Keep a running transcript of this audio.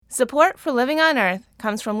Support for Living on Earth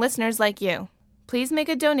comes from listeners like you. Please make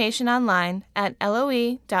a donation online at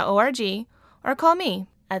loe.org or call me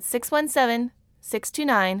at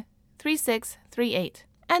 617-629-3638.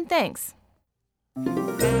 And thanks.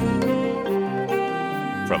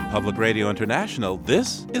 From Public Radio International,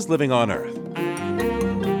 this is Living on Earth.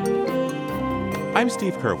 I'm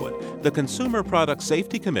Steve Curwood. The Consumer Product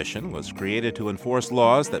Safety Commission was created to enforce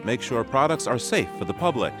laws that make sure products are safe for the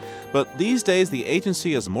public. But these days, the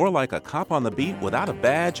agency is more like a cop on the beat without a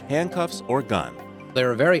badge, handcuffs, or gun.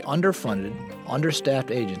 They're a very underfunded, understaffed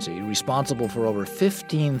agency responsible for over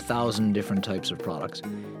 15,000 different types of products.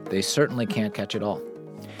 They certainly can't catch it all.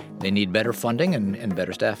 They need better funding and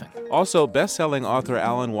better staffing. Also, best-selling author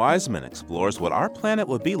Alan Wiseman explores what our planet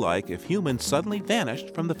would be like if humans suddenly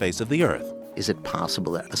vanished from the face of the Earth. Is it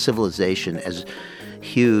possible that a civilization as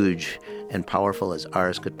huge and powerful as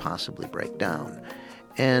ours could possibly break down?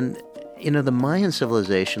 And, the Mayan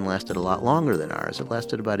civilization lasted a lot longer than ours. It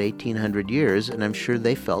lasted about 1,800 years, and I'm sure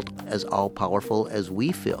they felt as all-powerful as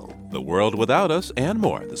we feel. The world without us and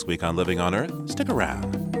more this week on Living on Earth. Stick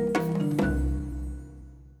around.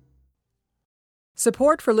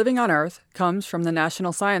 Support for Living on Earth comes from the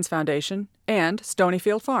National Science Foundation and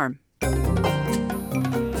Stonyfield Farm.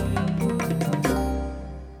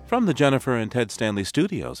 From the Jennifer and Ted Stanley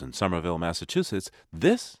Studios in Somerville, Massachusetts,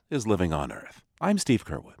 this is Living on Earth. I'm Steve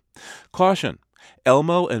Curwood. Caution,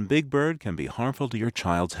 Elmo and Big Bird can be harmful to your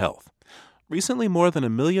child's health. Recently, more than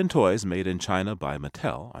 1 million toys made in China by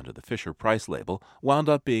Mattel under the Fisher-Price label wound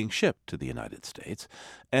up being shipped to the United States.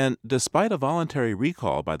 And despite a voluntary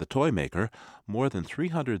recall by the toy maker, more than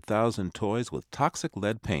 300,000 toys with toxic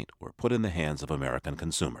lead paint were put in the hands of American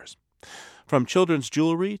consumers. From children's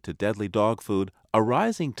jewelry to deadly dog food, a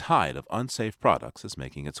rising tide of unsafe products is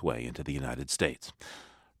making its way into the United States.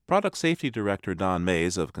 Product Safety Director Don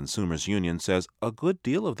Mays of Consumers Union says a good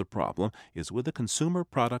deal of the problem is with the Consumer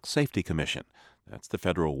Product Safety Commission. That's the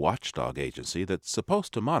federal watchdog agency that's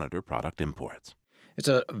supposed to monitor product imports. It's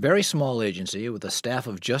a very small agency with a staff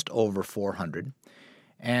of just over 400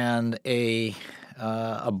 and a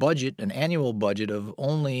budget, an annual budget of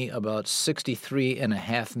only about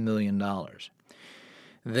 $63.5 million.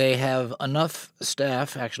 They have enough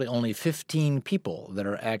staff, actually only 15 people, that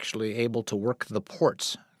are actually able to work the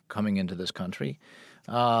ports coming into this country.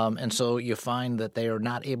 And so you find that they are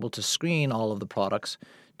not able to screen all of the products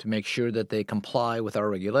to make sure that they comply with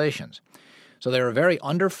our regulations. So they're a very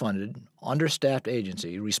underfunded, understaffed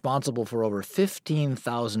agency responsible for over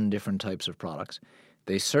 15,000 different types of products.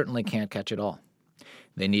 They certainly can't catch it all.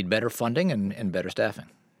 They need better funding and better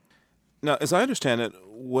staffing. Now, as I understand it,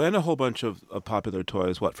 when a whole bunch of popular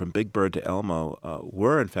toys, from Big Bird to Elmo,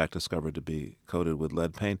 were in fact discovered to be coated with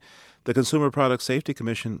lead paint, the Consumer Product Safety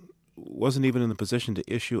Commission wasn't even in the position to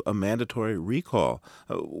issue a mandatory recall.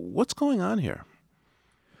 What's going on here?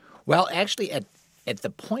 Well, actually, at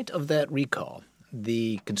the point of that recall,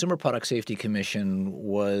 the Consumer Product Safety Commission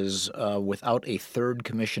was without a third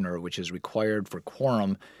commissioner, which is required for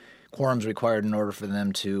quorum. Quorum's required in order for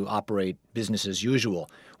them to operate business as usual,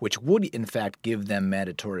 which would, in fact, give them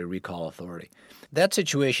mandatory recall authority. That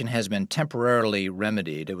situation has been temporarily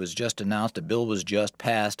remedied. It was just announced, a bill was just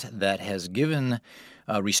passed that has given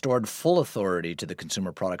restored full authority to the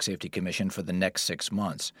Consumer Product Safety Commission for the next 6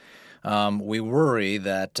 months. We worry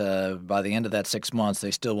that by the end of that 6 months,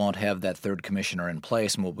 they still won't have that third commissioner in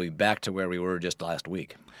place, and we'll be back to where we were just last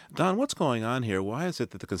week. Don, what's going on here? Why is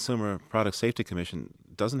it that the Consumer Product Safety Commission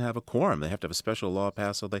doesn't have a quorum? They have to have a special law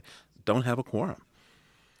passed so they don't have a quorum.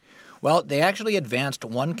 Well, they actually advanced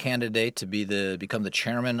one candidate to become the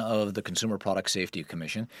chairman of the Consumer Product Safety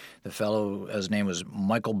Commission. The fellow, his name was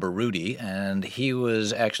Michael Baruti, and he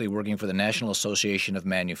was actually working for the National Association of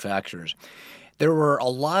Manufacturers. There were a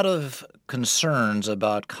lot of concerns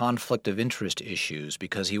about conflict of interest issues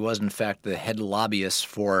because he was, in fact, the head lobbyist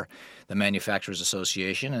for the Manufacturers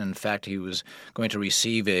Association. And, in fact, he was going to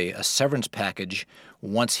receive a severance package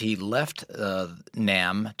once he left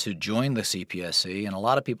NAM to join the CPSC. And a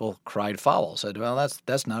lot of people cried foul, said, well,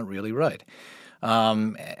 that's not really right.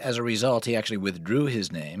 As a result, he actually withdrew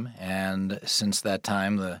his name. And since that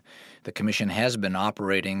time, the commission has been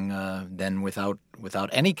operating then without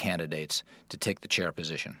any candidates to take the chair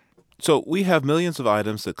position. So we have millions of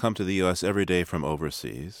items that come to the U.S. every day from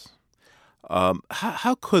overseas.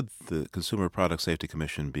 How could the Consumer Product Safety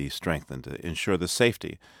Commission be strengthened to ensure the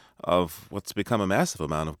safety of what's become a massive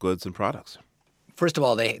amount of goods and products? First of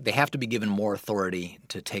all, they have to be given more authority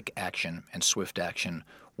to take action and swift action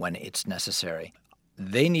when it's necessary.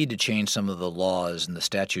 They need to change some of the laws and the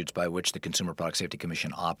statutes by which the Consumer Product Safety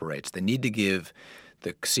Commission operates. They need to give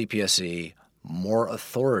the CPSC more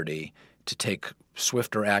authority to take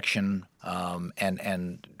swifter action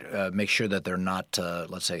and make sure that they're not,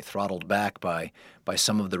 let's say, throttled back by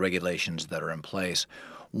some of the regulations that are in place.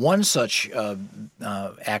 One such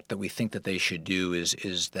act that we think that they should do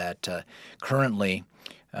is that currently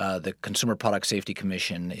the Consumer Product Safety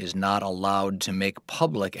Commission is not allowed to make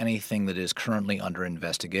public anything that is currently under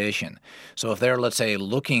investigation. So if they're, let's say,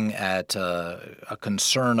 looking at a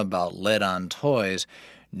concern about lead on toys,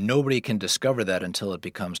 nobody can discover that until it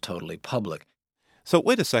becomes totally public. So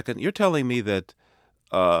wait a second. You're telling me that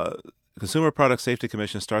Consumer Product Safety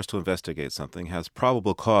Commission starts to investigate something, has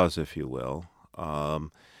probable cause, if you will,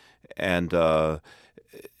 and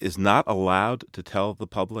is not allowed to tell the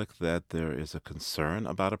public that there is a concern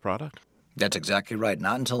about a product? That's exactly right.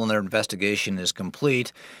 Not until their investigation is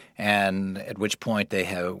complete, and at which point they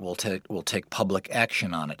will take public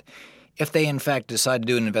action on it. If they, in fact, decide to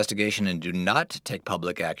do an investigation and do not take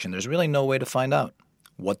public action, there's really no way to find out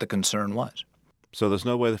what the concern was. So there's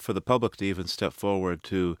no way for the public to even step forward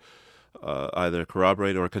to either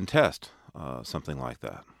corroborate or contest something like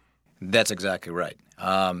that. That's exactly right.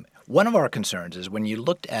 One of our concerns is when you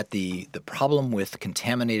looked at the problem with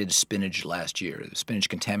contaminated spinach last year, the spinach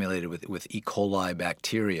contaminated with E. coli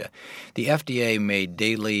bacteria, the FDA made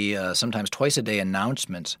daily, sometimes twice-a-day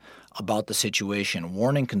announcements about the situation,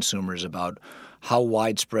 warning consumers about how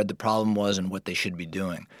widespread the problem was and what they should be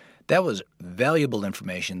doing. That was valuable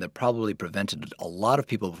information that probably prevented a lot of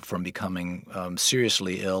people from becoming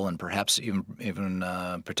seriously ill and perhaps even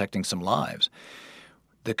protecting some lives.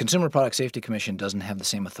 The Consumer Product Safety Commission doesn't have the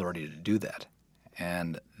same authority to do that,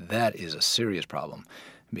 and that is a serious problem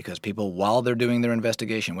because people, while they're doing their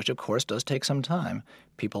investigation, which of course does take some time,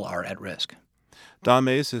 people are at risk. Don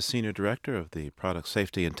Mays is Senior Director of the Product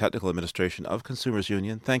Safety and Technical Administration of Consumers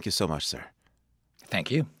Union. Thank you so much, sir.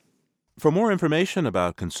 Thank you. For more information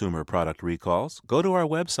about consumer product recalls, go to our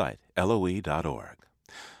website, loe.org.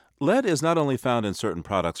 Lead is not only found in certain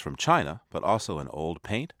products from China, but also in old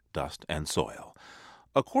paint, dust, and soil.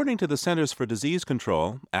 According to the Centers for Disease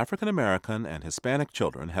Control, African American and Hispanic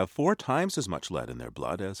children have 4 times as much lead in their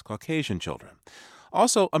blood as Caucasian children.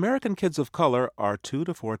 Also, American kids of color are 2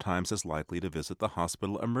 to 4 times as likely to visit the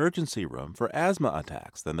hospital emergency room for asthma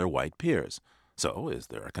attacks than their white peers. So, is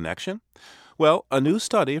there a connection? Well, a new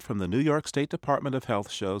study from the New York State Department of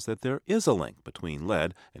Health shows that there is a link between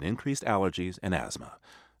lead and increased allergies and asthma.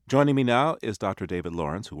 Joining me now is Dr. David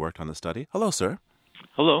Lawrence, who worked on the study. Hello, sir.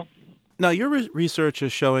 Hello. Now, your research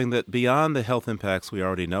is showing that beyond the health impacts we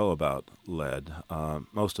already know about lead,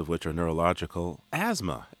 most of which are neurological,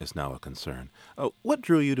 asthma is now a concern. What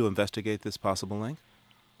drew you to investigate this possible link?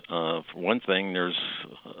 For one thing, there's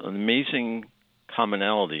an amazing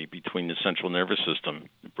commonality between the central nervous system,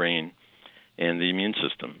 the brain, and the immune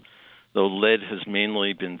system. Though lead has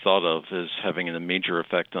mainly been thought of as having a major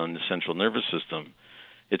effect on the central nervous system,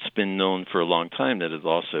 it's been known for a long time that it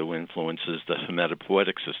also influences the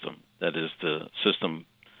hematopoietic system, that is, the system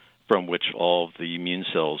from which all of the immune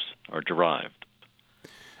cells are derived.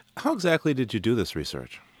 How exactly did you do this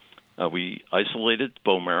research? We isolated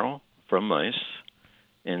bone marrow from mice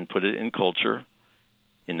and put it in culture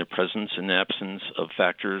in the presence and absence of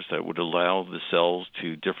factors that would allow the cells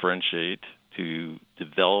to differentiate, to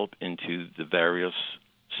develop into the various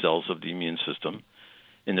cells of the immune system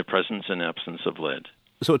in the presence and absence of lead.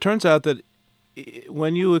 So it turns out that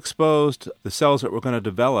when you exposed the cells that were going to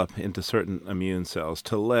develop into certain immune cells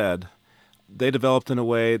to lead, they developed in a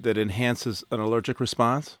way that enhances an allergic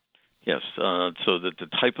response? Yes, so that the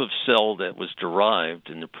type of cell that was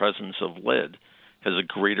derived in the presence of lead has a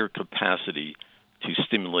greater capacity to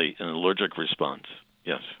stimulate an allergic response.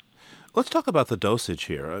 Yes. Let's talk about the dosage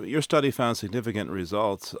here. Your study found significant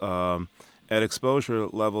results at exposure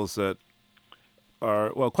levels that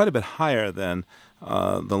are, well, quite a bit higher than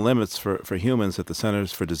the limits for humans that the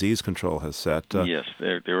Centers for Disease Control has set. Yes,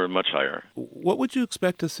 they were much higher. What would you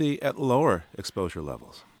expect to see at lower exposure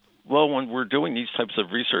levels? Well, when we're doing these types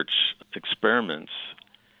of research experiments,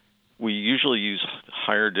 we usually use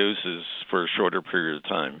higher doses for a shorter period of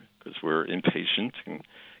time because we're impatient and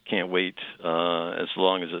can't wait as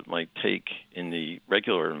long as it might take in the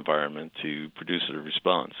regular environment to produce a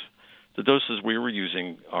response. The doses we were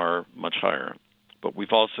using are much higher. But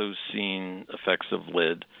we've also seen effects of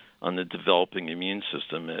lead on the developing immune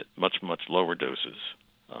system at much, much lower doses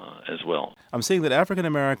as well. I'm seeing that African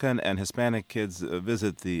American and Hispanic kids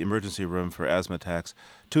visit the emergency room for asthma attacks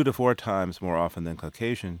 2 to 4 times more often than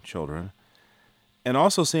Caucasian children. And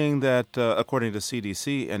also seeing that, according to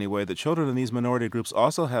CDC anyway, that children in these minority groups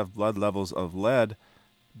also have blood levels of lead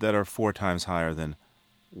that are 4 times higher than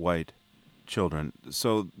white children.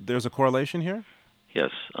 So there's a correlation here?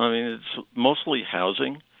 Yes. I mean, it's mostly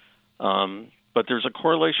housing. But there's a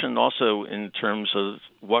correlation also in terms of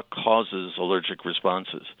what causes allergic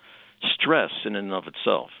responses. Stress in and of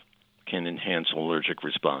itself can enhance allergic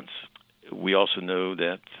response. We also know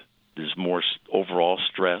that there's more overall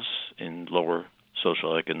stress in lower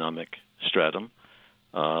socioeconomic stratum.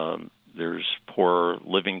 There's poorer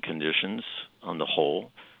living conditions on the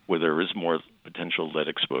whole, where there is more potential lead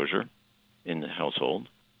exposure in the household.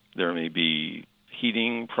 There may be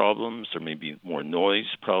heating problems. There may be more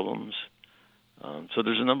noise problems. So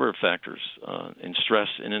there's a number of factors. And stress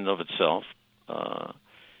in and of itself,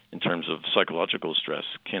 in terms of psychological stress,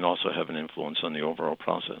 can also have an influence on the overall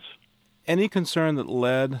process. Any concern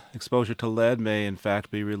that exposure to lead may in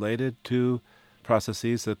fact be related to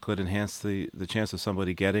processes that could enhance the chance of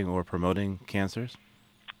somebody getting or promoting cancers?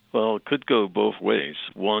 Well, it could go both ways.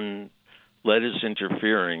 One, lead is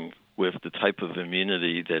interfering with the type of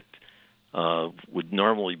immunity that would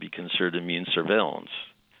normally be considered immune surveillance.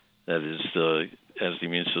 That is, as the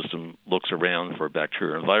immune system looks around for a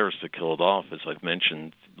bacteria and virus to kill it off, as I've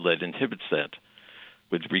mentioned, lead inhibits that.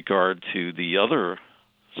 With regard to the other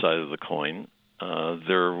side of the coin,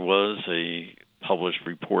 there was a published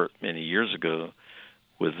report many years ago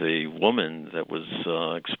with a woman that was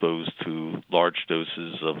exposed to large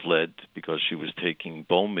doses of lead because she was taking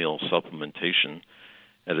bone meal supplementation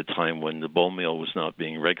at a time when the bone meal was not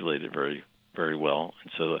being regulated very, very well,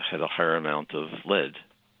 and so it had a higher amount of lead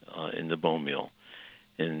in the bone meal.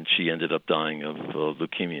 And she ended up dying of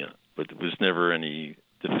leukemia. But there was never any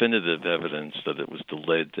definitive evidence that it was the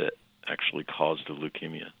lead that actually caused the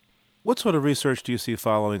leukemia. What sort of research do you see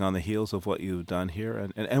following on the heels of what you've done here?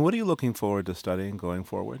 And what are you looking forward to studying going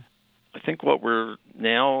forward? I think what we're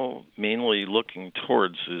now mainly looking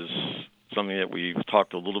towards is something that we've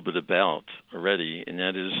talked a little bit about already, and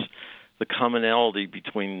that is the commonality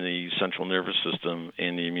between the central nervous system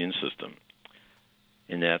and the immune system.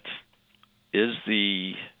 And that is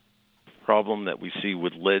the problem that we see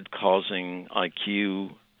with lead causing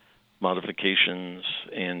IQ modifications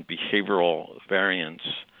and behavioral variants.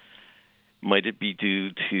 Might it be due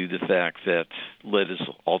to the fact that lead is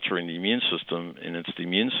altering the immune system, and it's the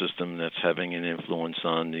immune system that's having an influence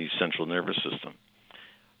on the central nervous system?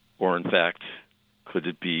 Or, in fact, could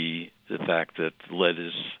it be the fact that lead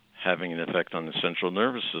is having an effect on the central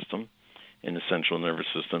nervous system, and the central nervous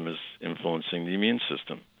system is influencing the immune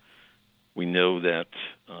system? We know that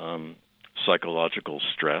psychological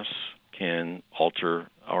stress can alter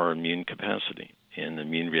our immune capacity, and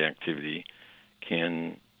immune reactivity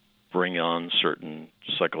can bring on certain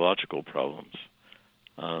psychological problems.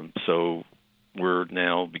 So we're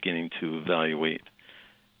now beginning to evaluate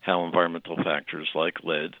how environmental factors like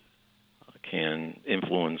lead can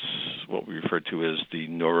influence what we refer to as the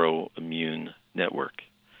neuroimmune network,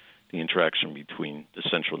 the interaction between the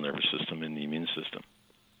central nervous system and the immune system.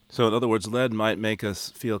 So in other words, lead might make us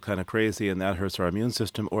feel kind of crazy, and that hurts our immune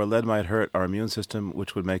system, or lead might hurt our immune system,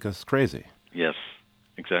 which would make us crazy. Yes,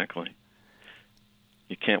 exactly.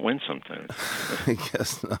 You can't win sometimes. I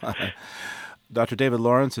guess not. Dr. David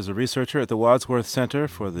Lawrence is a researcher at the Wadsworth Center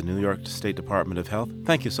for the New York State Department of Health.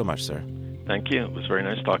 Thank you so much, sir. Thank you. It was very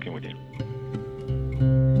nice talking with you.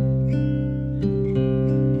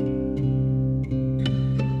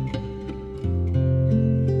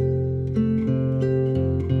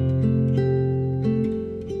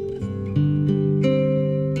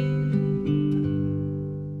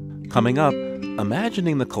 Coming up,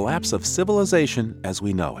 imagining the collapse of civilization as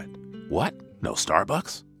we know it. What? No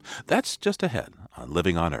Starbucks? That's just ahead on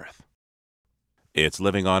Living on Earth. It's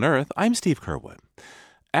Living on Earth. I'm Steve Kerwood.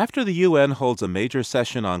 After the UN holds a major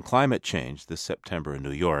session on climate change this September in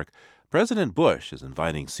New York, President Bush is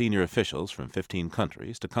inviting senior officials from 15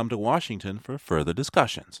 countries to come to Washington for further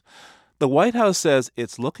discussions. The White House says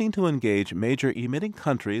it's looking to engage major emitting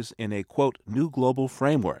countries in a, quote, new global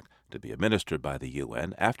framework to be administered by the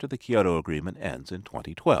UN after the Kyoto Agreement ends in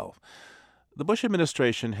 2012. The Bush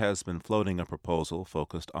administration has been floating a proposal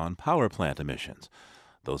focused on power plant emissions.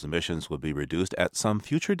 Those emissions would be reduced at some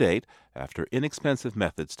future date after inexpensive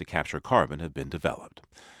methods to capture carbon have been developed.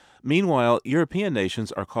 Meanwhile, European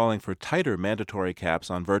nations are calling for tighter mandatory caps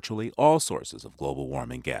on virtually all sources of global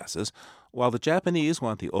warming gases, while the Japanese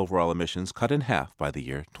want the overall emissions cut in half by the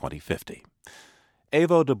year 2050.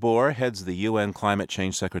 Ivo de Boer heads the UN Climate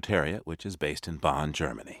Change Secretariat, which is based in Bonn,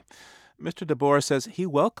 Germany. Mr. de Boer says he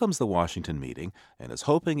welcomes the Washington meeting and is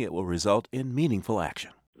hoping it will result in meaningful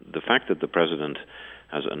action. The fact that the President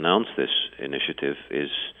has announced this initiative is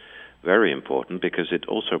very important because it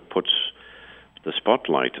also puts the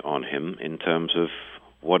spotlight on him in terms of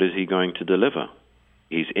what is he going to deliver.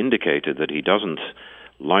 He's indicated that he doesn't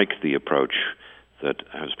like the approach that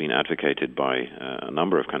has been advocated by a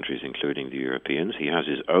number of countries, including the Europeans. He has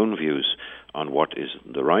his own views on what is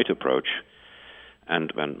the right approach.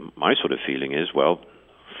 And my sort of feeling is, well,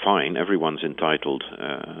 fine, everyone's entitled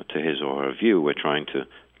to his or her view. We're trying to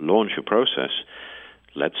launch a process.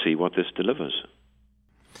 Let's see what this delivers.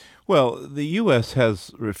 Well, the U.S.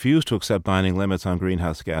 has refused to accept binding limits on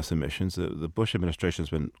greenhouse gas emissions. The Bush administration has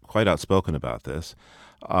been quite outspoken about this.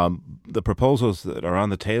 The proposals that are on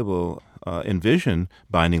the table envision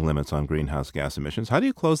binding limits on greenhouse gas emissions. How do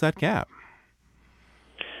you close that gap?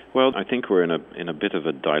 Well, I think we're in a bit of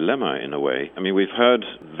a dilemma in a way. I mean, we've heard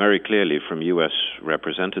very clearly from U.S.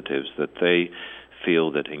 representatives that they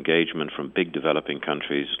feel that engagement from big developing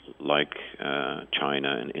countries like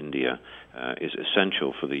China and India is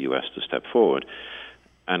essential for the U.S. to step forward.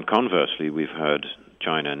 And conversely, we've heard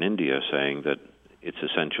China and India saying that it's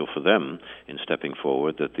essential for them in stepping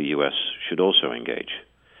forward that the U.S. should also engage.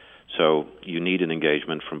 So you need an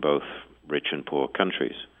engagement from both rich and poor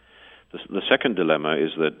countries. The second dilemma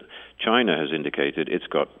is that China has indicated it's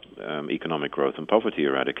got economic growth and poverty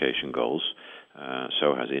eradication goals.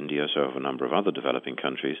 So has India, so have a number of other developing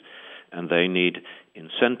countries. And they need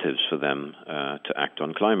incentives for them to act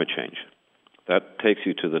on climate change. That takes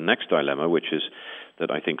you to the next dilemma, which is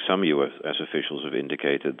that I think some U.S. officials have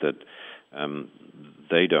indicated that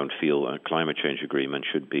they don't feel a climate change agreement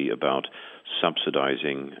should be about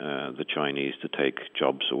subsidizing the Chinese to take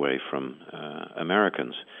jobs away from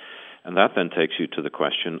Americans. And that then takes you to the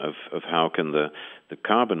question of how can the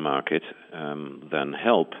carbon market then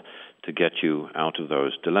help to get you out of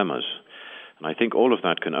those dilemmas. And I think all of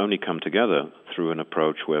that can only come together through an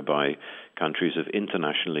approach whereby countries have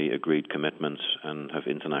internationally agreed commitments and have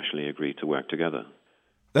internationally agreed to work together.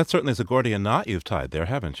 That certainly is a Gordian knot you've tied there,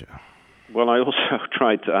 haven't you? Well, I also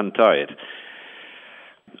tried to untie it.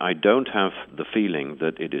 I don't have the feeling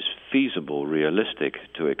that it is feasible, realistic,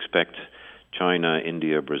 to expect China,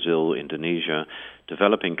 India, Brazil, Indonesia,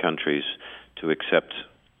 developing countries to accept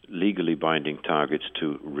legally binding targets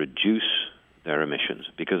to reduce their emissions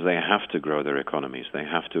because they have to grow their economies. They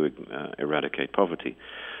have to eradicate poverty.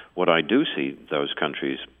 What I do see those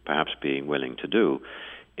countries perhaps being willing to do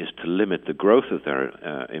is to limit the growth of their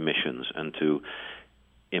emissions and to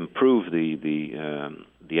improve the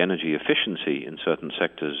energy efficiency in certain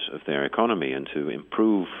sectors of their economy and to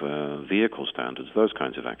improve vehicle standards, those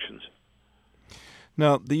kinds of actions.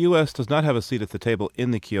 Now, the U.S. does not have a seat at the table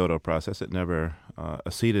in the Kyoto process. It never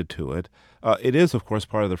acceded to it. It is, of course,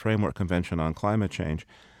 part of the Framework Convention on Climate Change.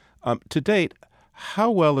 To date, how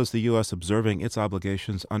well is the U.S. observing its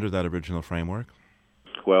obligations under that original framework?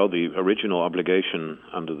 Well, the original obligation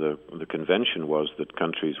under the convention was that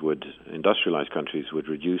industrialized countries would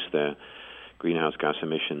reduce their greenhouse gas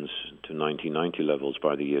emissions to 1990 levels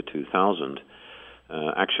by the year 2000.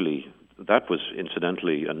 Actually, that was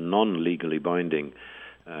incidentally a non-legally binding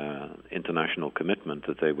international commitment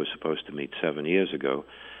that they were supposed to meet 7 years ago.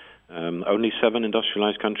 Only 7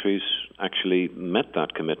 industrialized countries actually met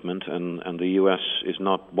that commitment, and the U.S. is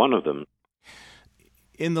not one of them.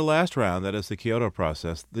 In the last round, that is the Kyoto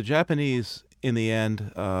process, the Japanese, in the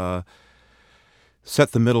end,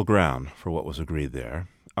 set the middle ground for what was agreed there.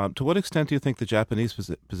 To what extent do you think the Japanese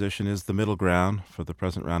position is the middle ground for the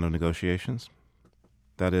present round of negotiations?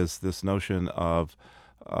 That is, this notion of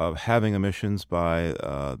having emissions by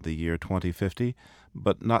the year 2050,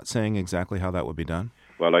 but not saying exactly how that would be done?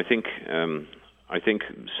 Well, I think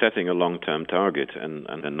setting a long-term target and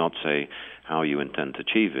not say how you intend to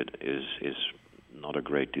achieve it is not a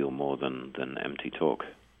great deal more than empty talk.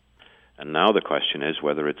 And now the question is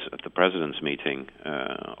whether it's at the President's meeting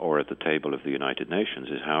or at the table of the United Nations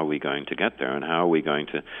is how are we going to get there and how are we going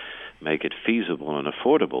to make it feasible and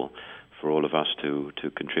affordable for all of us to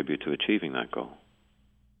contribute to achieving that goal.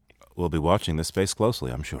 We'll be watching this space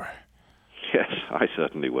closely, I'm sure. Yes, I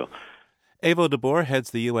certainly will. Evo de Boer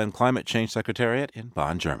heads the UN Climate Change Secretariat in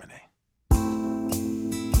Bonn, Germany.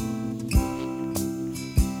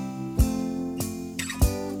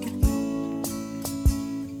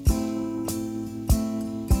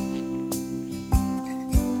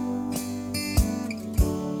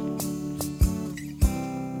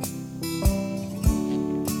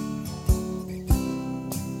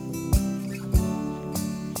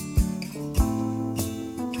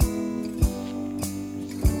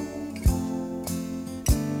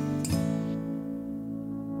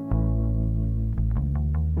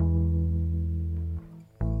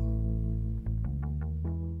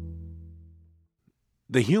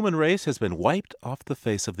 The human race has been wiped off the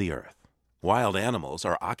face of the earth. Wild animals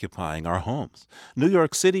are occupying our homes. New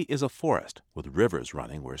York City is a forest with rivers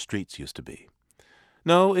running where streets used to be.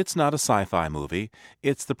 No, it's not a sci-fi movie.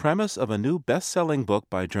 It's the premise of a new best-selling book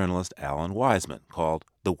by journalist Alan Wiseman called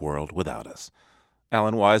The World Without Us.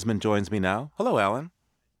 Alan Wiseman joins me now. Hello, Alan.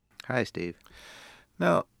 Hi, Steve.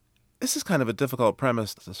 Now, this is kind of a difficult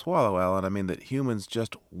premise to swallow, Alan. I mean, that humans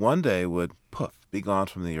just one day would, poof, be gone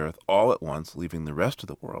from the Earth all at once, leaving the rest of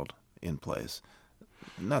the world in place.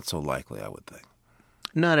 Not so likely, I would think.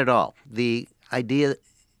 Not at all. The idea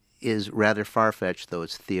is rather far-fetched, though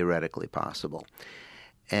it's theoretically possible.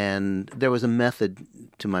 And there was a method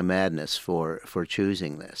to my madness for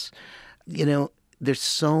choosing this. You know, there's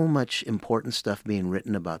so much important stuff being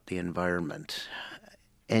written about the environment,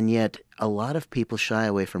 and yet a lot of people shy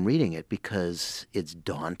away from reading it because it's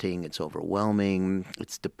daunting, it's overwhelming,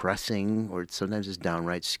 it's depressing, or sometimes it's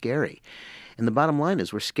downright scary. And the bottom line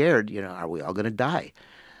is we're scared, are we all going to die?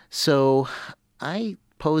 So I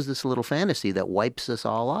pose this little fantasy that wipes us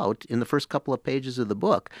all out in the first couple of pages of the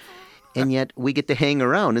book. And yet we get to hang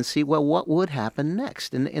around and see, well, what would happen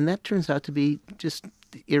next? And that turns out to be just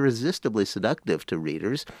irresistibly seductive to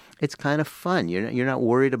readers. It's kind of fun. You're not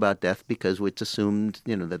worried about death because it's assumed,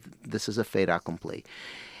 that this is a fait accompli.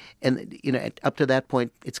 And, up to that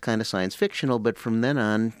point, it's kind of science fictional. But from then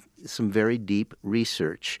on, some very deep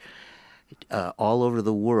research all over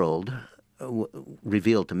the world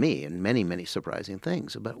revealed to me and many, many surprising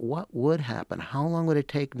things about what would happen. How long would it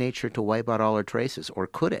take nature to wipe out all our traces? Or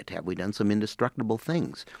could it? Have we done some indestructible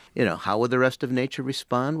things? How would the rest of nature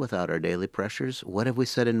respond without our daily pressures? What have we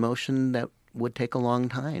set in motion that would take a long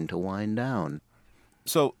time to wind down?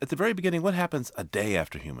 So, at the very beginning, what happens a day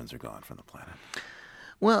after humans are gone from the planet?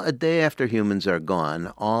 Well, a day after humans are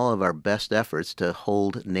gone, all of our best efforts to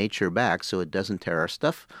hold nature back so it doesn't tear our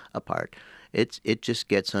stuff apart, it just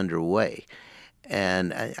gets underway.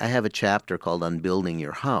 And I have a chapter called Unbuilding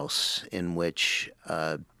Your House, in which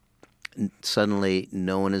suddenly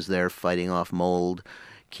no one is there fighting off mold,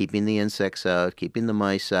 keeping the insects out, keeping the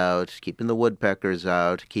mice out, keeping the woodpeckers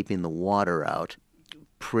out, keeping the water out.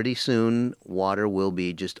 Pretty soon, water will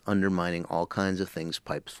be just undermining all kinds of things.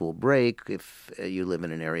 Pipes will break if you live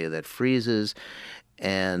in an area that freezes.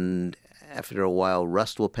 And after a while,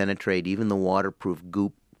 rust will penetrate even the waterproof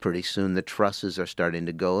goop. Pretty soon the trusses are starting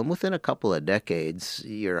to go, and within a couple of decades,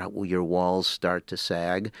 your walls start to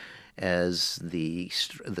sag as the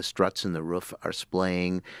struts in the roof are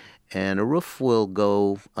splaying, and a roof will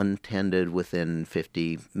go untended within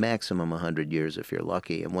 50, maximum 100 years if you're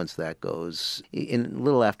lucky. And once that goes, in a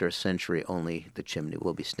little after a century, only the chimney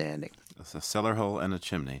will be standing. It's a cellar hole and a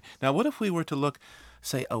chimney. Now, what if we were to look,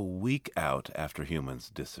 say, a week out after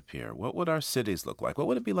humans disappear? What would our cities look like? What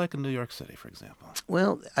would it be like in New York City, for example?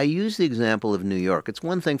 Well, I use the example of New York. It's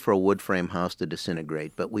one thing for a wood frame house to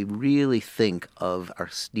disintegrate, but we really think of our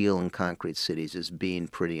steel and concrete cities as being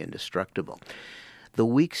pretty indestructible. The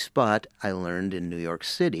weak spot, I learned in New York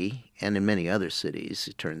City, and in many other cities,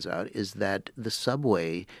 it turns out, is that the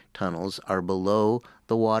subway tunnels are below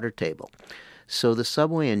the water table. So the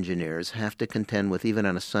subway engineers have to contend with, even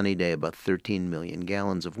on a sunny day, about 13 million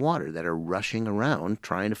gallons of water that are rushing around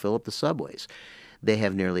trying to fill up the subways. They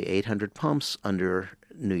have nearly 800 pumps under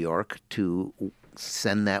New York to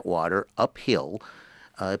send that water uphill,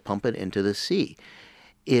 pump it into the sea.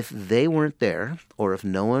 If they weren't there, or if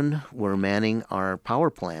no one were manning our power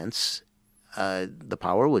plants, the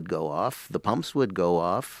power would go off, the pumps would go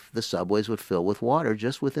off, the subways would fill with water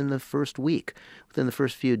just within the first week, within the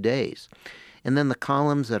first few days. And then the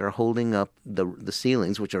columns that are holding up the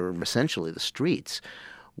ceilings, which are essentially the streets,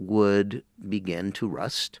 would begin to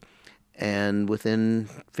rust. And within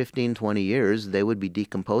 15, 20 years, they would be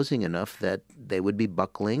decomposing enough that they would be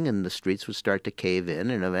buckling and the streets would start to cave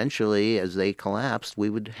in. And eventually, as they collapsed,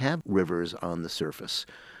 we would have rivers on the surface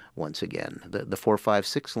once again. The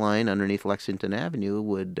 456 line underneath Lexington Avenue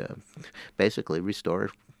would basically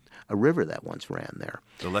restore a river that once ran there.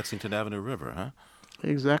 The Lexington Avenue River, huh?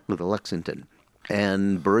 Exactly, the Lexington.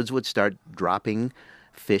 And birds would start dropping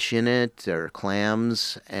fish in it or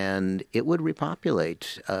clams, and it would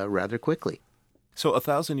repopulate rather quickly. So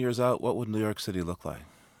 1,000 years out, what would New York City look like?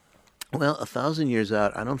 Well, 1,000 years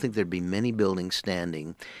out, I don't think there'd be many buildings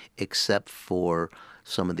standing except for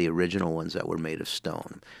some of the original ones that were made of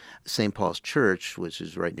stone. St. Paul's Church, which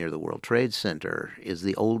is right near the World Trade Center, is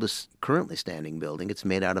the oldest currently standing building. It's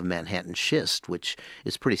made out of Manhattan schist, which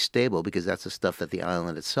is pretty stable because that's the stuff that the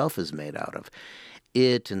island itself is made out of.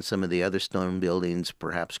 It and some of the other stone buildings,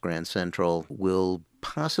 perhaps Grand Central, will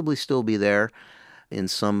possibly still be there in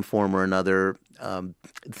some form or another.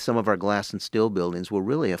 Some of our glass and steel buildings will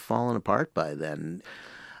really have fallen apart by then.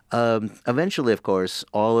 Eventually, of course,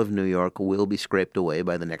 all of New York will be scraped away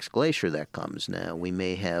by the next glacier that comes. Now, we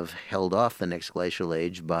may have held off the next glacial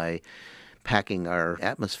age by packing our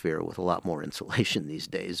atmosphere with a lot more insulation these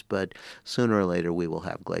days. But sooner or later we will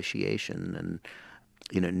have glaciation. And,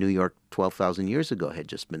 New York 12,000 years ago had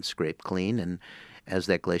just been scraped clean. And as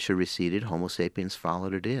that glacier receded, Homo sapiens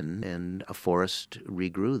followed it in, and a forest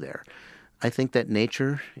regrew there. I think that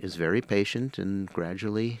nature is very patient, and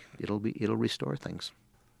gradually it'll restore things.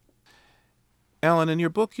 Alan, in your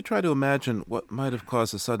book, you try to imagine what might have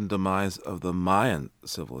caused the sudden demise of the Mayan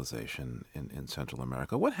civilization in Central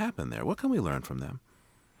America. What happened there? What can we learn from them?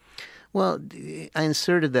 Well, I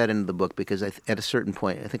inserted that into the book because at a certain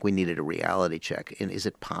point, I think we needed a reality check. And is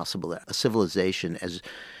it possible that a civilization as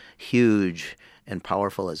huge and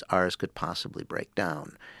powerful as ours could possibly break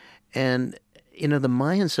down? And, the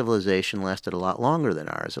Mayan civilization lasted a lot longer than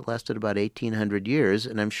ours. It lasted about 1,800 years,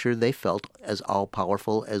 and I'm sure they felt as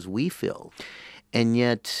all-powerful as we feel. And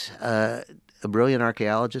yet, a brilliant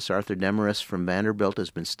archaeologist, Arthur Demarest from Vanderbilt, has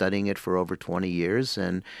been studying it for over 20 years,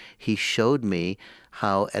 and he showed me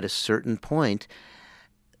how at a certain point,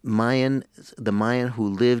 the Mayan who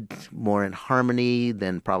lived more in harmony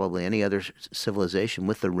than probably any other civilization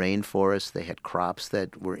with the rainforest, they had crops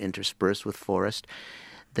that were interspersed with forest,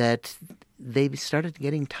 that they started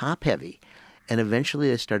getting top-heavy. And eventually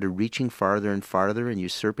they started reaching farther and farther and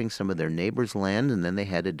usurping some of their neighbors' land, and then they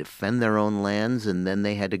had to defend their own lands, and then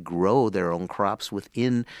they had to grow their own crops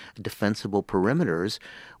within defensible perimeters,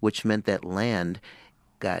 which meant that land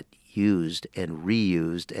got used and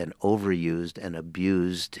reused and overused and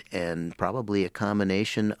abused, and probably a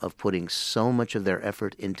combination of putting so much of their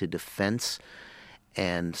effort into defense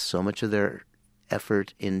and so much of their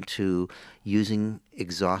effort into using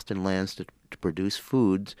exhausted lands to produce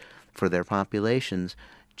foods for their populations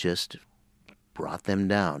just brought them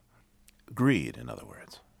down. Greed, in other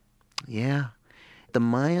words. Yeah. The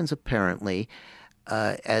Mayans apparently,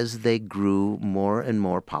 as they grew more and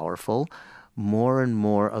more powerful, more and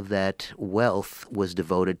more of that wealth was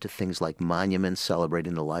devoted to things like monuments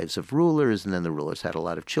celebrating the lives of rulers, and then the rulers had a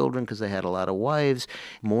lot of children because they had a lot of wives.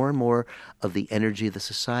 More and more of the energy of the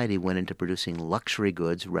society went into producing luxury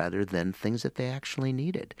goods rather than things that they actually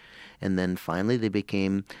needed. And then finally they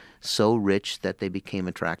became so rich that they became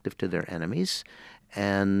attractive to their enemies,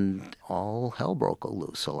 and all hell broke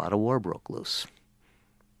loose. A lot of war broke loose.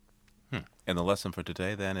 And the lesson for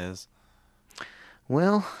today then is?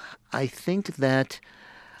 Well, I think that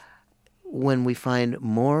when we find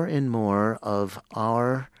more and more of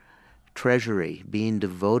our treasury being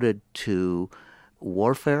devoted to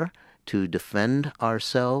warfare, to defend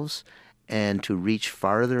ourselves, and to reach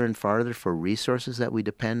farther and farther for resources that we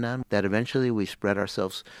depend on, that eventually we spread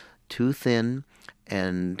ourselves too thin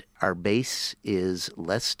and our base is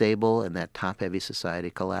less stable and that top-heavy society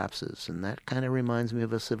collapses. And that kind of reminds me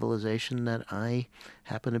of a civilization that I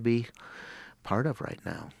happen to be part of right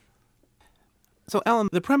now. So, Alan,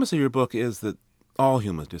 the premise of your book is that all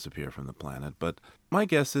humans disappear from the planet, but my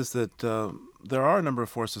guess is that there are a number of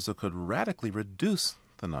forces that could radically reduce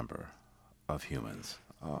the number of humans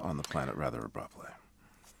on the planet rather abruptly.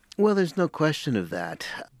 Well, there's no question of that,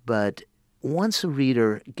 but once a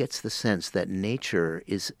reader gets the sense that nature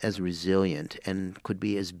is as resilient and could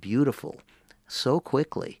be as beautiful so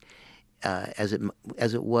quickly as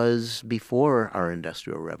it was before our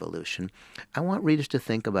Industrial Revolution, I want readers to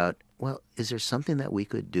think about, well, is there something that we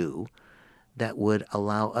could do that would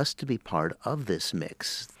allow us to be part of this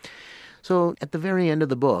mix? So at the very end of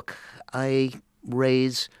the book, I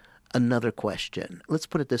raise another question. Let's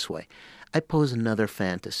put it this way. I pose another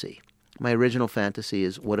fantasy. My original fantasy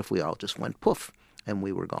is, what if we all just went poof and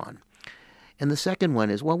we were gone? And the second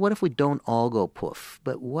one is, well, what if we don't all go poof?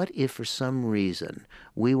 But what if for some reason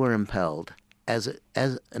we were impelled as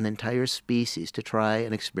an entire species to try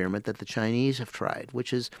an experiment that the Chinese have tried,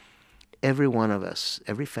 which is every one of us,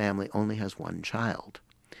 every family only has one child.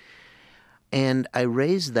 And I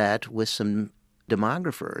raised that with some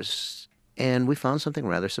demographers, and we found something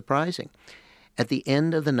rather surprising. At the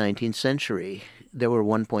end of the 19th century, there were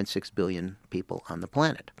 1.6 billion people on the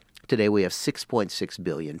planet. Today we have 6.6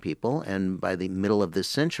 billion people, and by the middle of this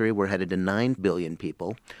century, we're headed to 9 billion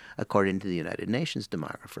people, according to the United Nations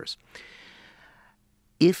demographers.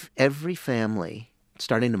 If every family,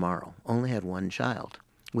 starting tomorrow, only had one child,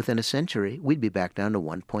 within a century, we'd be back down to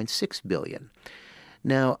 1.6 billion.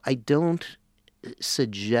 Now, I don't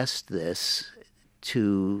suggest this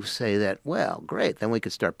to say that, well, great, then we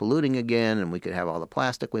could start polluting again and we could have all the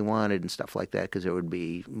plastic we wanted and stuff like that because there would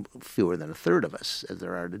be fewer than a third of us as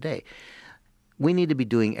there are today. We need to be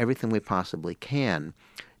doing everything we possibly can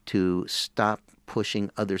to stop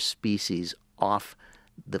pushing other species off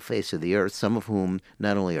the face of the earth, some of whom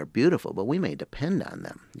not only are beautiful, but we may depend on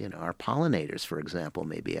them. You know, our pollinators, for example,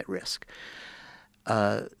 may be at risk.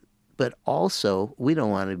 But But also, we don't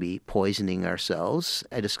want to be poisoning ourselves.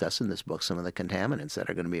 I discuss in this book some of the contaminants that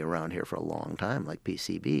are going to be around here for a long time, like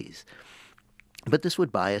PCBs. But this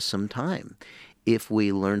would buy us some time if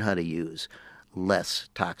we learn how to use less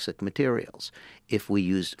toxic materials, if we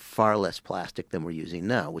use far less plastic than we're using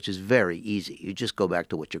now, which is very easy. You just go back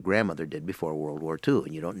to what your grandmother did before World War II,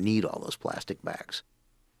 and you don't need all those plastic bags.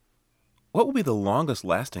 What will be the longest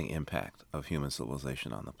lasting impact of human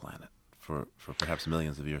civilization on the planet for perhaps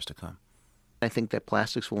millions of years to come? I think that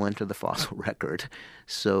plastics will enter the fossil record,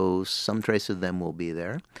 so some trace of them will be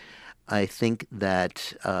there. I think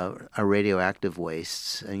that our radioactive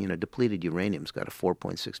wastes, depleted uranium's got a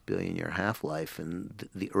 4.6 billion year half-life, and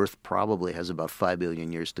the Earth probably has about 5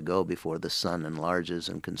 billion years to go before the sun enlarges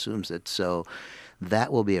and consumes it. So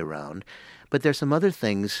that will be around. But there's some other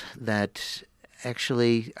things that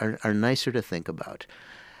actually are nicer to think about.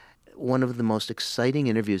 One of the most exciting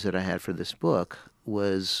interviews that I had for this book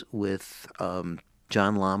was with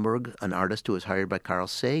John Lomborg, an artist who was hired by Carl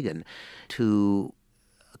Sagan to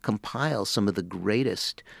compile some of the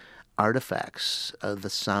greatest artifacts of the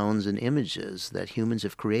sounds and images that humans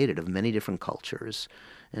have created of many different cultures,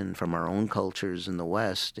 and from our own cultures in the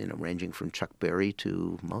West, ranging from Chuck Berry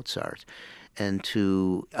to Mozart, and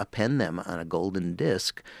to append them on a golden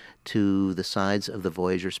disc to the sides of the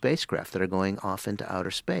Voyager spacecraft that are going off into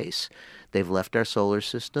outer space. They've left our solar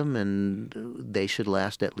system, and they should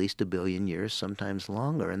last at least 1 billion years, sometimes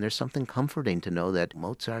longer. And there's something comforting to know that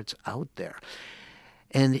Mozart's out there.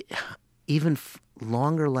 And even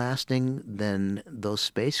longer lasting than those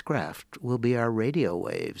spacecraft will be our radio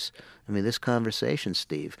waves. I mean, this conversation,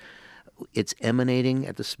 Steve, it's emanating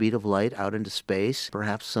at the speed of light out into space.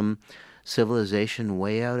 Perhaps some civilization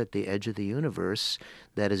way out at the edge of the universe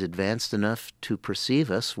that is advanced enough to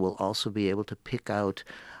perceive us will also be able to pick out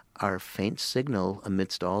our faint signal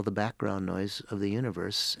amidst all the background noise of the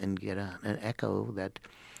universe and get an echo that,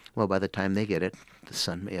 well, by the time they get it, the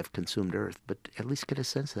sun may have consumed Earth, but at least get a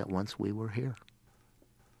sense that once we were here.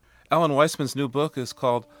 Alan Weissman's new book is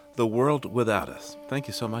called The World Without Us. Thank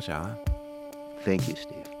you so much, Alan. Thank you,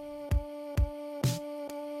 Steve.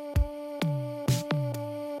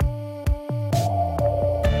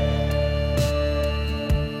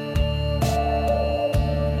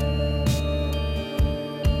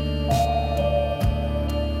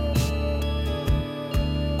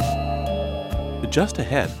 Just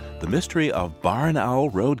ahead, the mystery of barn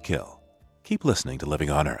owl roadkill. Keep listening to Living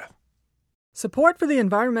on Earth. Support for the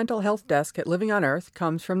Environmental Health Desk at Living on Earth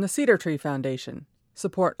comes from the Cedar Tree Foundation.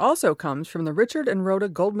 Support also comes from the Richard and Rhoda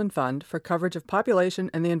Goldman Fund for coverage of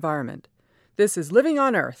population and the environment. This is Living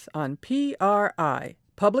on Earth on PRI,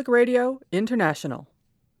 Public Radio International.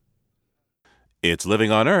 It's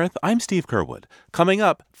Living on Earth. I'm Steve Curwood. Coming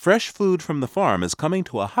up, fresh food from the farm is coming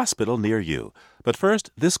to a hospital near you. But first,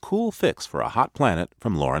 this cool fix for a hot planet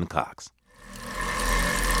from Lauren Cox.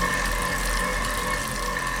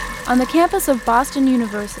 On the campus of Boston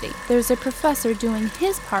University, there's a professor doing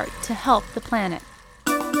his part to help the planet.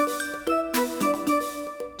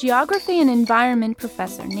 Geography and environment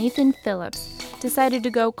professor Nathan Phillips decided to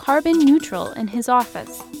go carbon neutral in his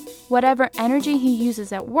office. Whatever energy he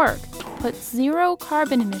uses at work puts 0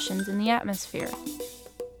 carbon emissions in the atmosphere.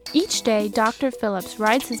 Each day, Dr. Phillips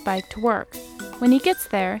rides his bike to work. When he gets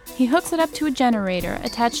there, he hooks it up to a generator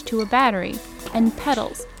attached to a battery and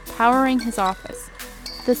pedals, powering his office.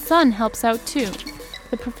 The sun helps out too.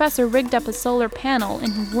 The professor rigged up a solar panel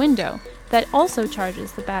in his window that also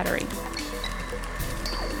charges the battery.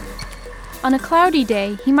 On a cloudy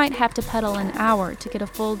day, he might have to pedal an hour to get a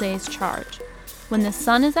full day's charge. When the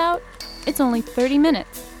sun is out, it's only 30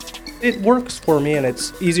 minutes. It works for me, and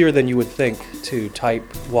it's easier than you would think to type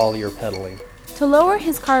while you're pedaling. To lower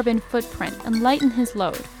his carbon footprint and lighten his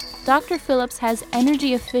load, Dr. Phillips has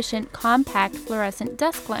energy-efficient, compact fluorescent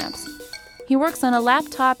desk lamps. He works on a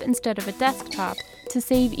laptop instead of a desktop to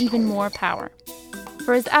save even more power.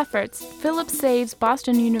 For his efforts, Phillips saves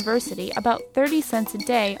Boston University about 30 cents a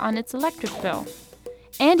day on its electric bill.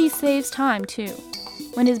 And he saves time, too.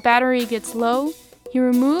 When his battery gets low, he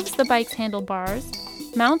removes the bike's handlebars,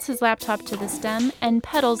 mounts his laptop to the stem, and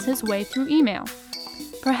pedals his way through email.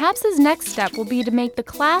 Perhaps his next step will be to make the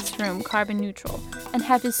classroom carbon neutral and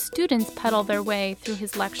have his students pedal their way through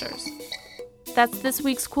his lectures. That's this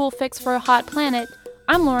week's Cool Fix for a Hot Planet.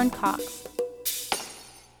 I'm Lauren Cox.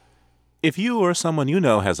 If you or someone you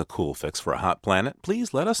know has a cool fix for a hot planet,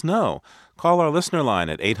 please let us know. Call our listener line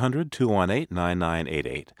at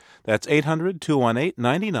 800-218-9988. That's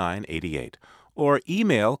 800-218-9988. Or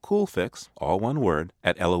email coolfix, all one word,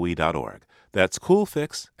 at LOE.org. That's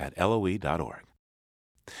coolfix at LOE.org.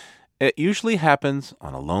 It usually happens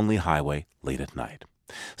on a lonely highway late at night.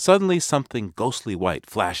 Suddenly, something ghostly white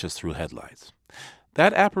flashes through headlights.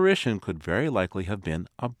 That apparition could very likely have been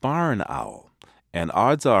a barn owl, and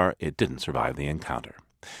odds are it didn't survive the encounter.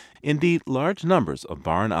 Indeed, large numbers of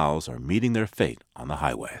barn owls are meeting their fate on the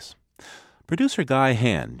highways. Producer Guy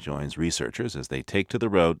Hand joins researchers as they take to the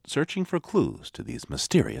road searching for clues to these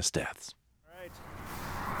mysterious deaths. All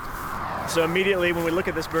right. So immediately when we look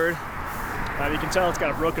at this bird, you can tell it's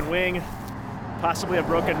got a broken wing, possibly a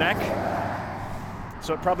broken neck.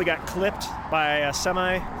 So it probably got clipped by a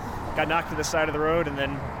semi, got knocked to the side of the road, and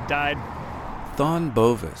then died. Thon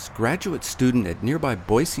Bovis, graduate student at nearby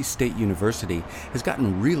Boise State University, has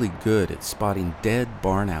gotten really good at spotting dead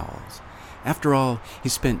barn owls. After all, he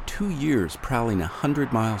spent 2 years prowling a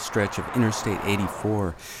 100-mile stretch of Interstate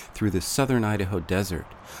 84 through the southern Idaho desert,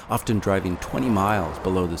 often driving 20 miles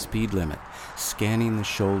below the speed limit, scanning the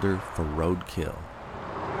shoulder for roadkill.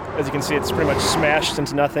 As you can see, it's pretty much smashed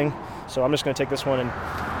into nothing, so I'm just going to take this one and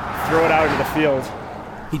throw it out into the field.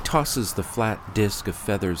 He tosses the flat disc of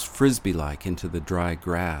feathers frisbee-like into the dry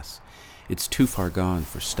grass. It's too far gone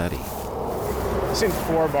for study. I've seen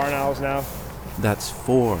 4 barn owls now. That's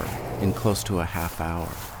 4 in close to a half hour.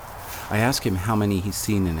 I ask him how many he's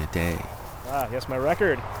seen in a day. Yes, my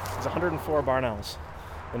record is 104 barn owls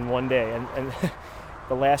in one day. And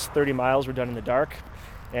the last 30 miles were done in the dark.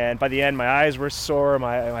 And by the end, my eyes were sore,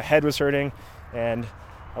 my head was hurting, and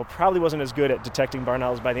I probably wasn't as good at detecting barn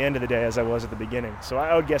owls by the end of the day as I was at the beginning. So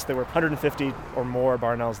I would guess there were 150 or more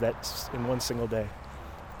barn owls that's in one single day.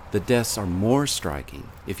 The deaths are more striking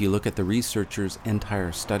if you look at the researchers'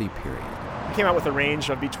 entire study period. We came out with a range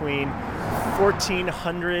of between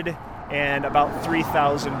 1,400 and about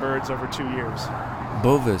 3,000 birds over 2 years.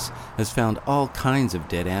 Bovis has found all kinds of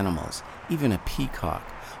dead animals, even a peacock,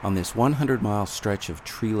 on this 100-mile stretch of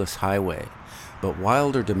treeless highway. But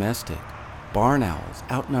wild or domestic, barn owls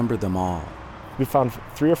outnumber them all. We found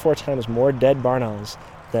 3 or 4 times more dead barn owls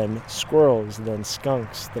than squirrels, than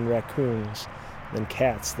skunks, than raccoons, than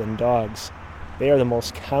cats, than dogs. They are the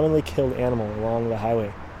most commonly killed animal along the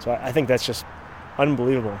highway. So I think that's just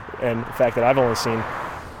unbelievable. And the fact that I've only seen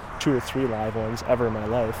 2 or 3 live ones ever in my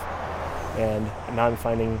life, and now I'm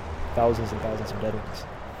finding thousands and thousands of dead ones.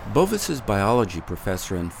 Bovis's biology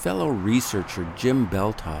professor and fellow researcher Jim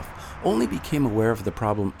Beltoff only became aware of the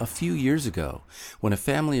problem a few years ago when a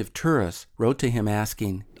family of tourists wrote to him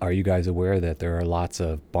asking, "Are you guys aware that there are lots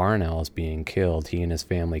of barn owls being killed?" He and his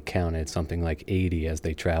family counted something like 80 as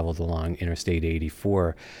they traveled along Interstate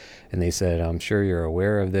 84. And they said, "I'm sure you're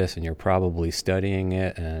aware of this and you're probably studying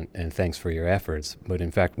it, and thanks for your efforts." But in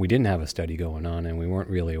fact, we didn't have a study going on and we weren't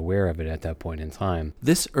really aware of it at that point in time.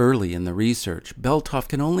 This early in the research, Beltoff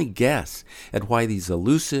can only guess at why these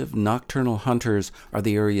elusive nocturnal hunters are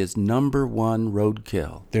the area's #1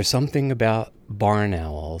 roadkill. There's something about barn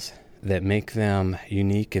owls that make them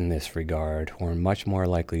unique in this regard, or much more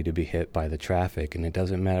likely to be hit by the traffic. And it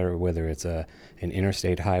doesn't matter whether it's an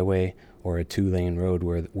interstate highway or a 2-lane road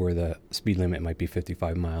where the speed limit might be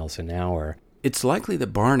 55 miles an hour. It's likely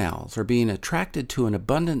that barn owls are being attracted to an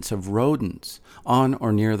abundance of rodents on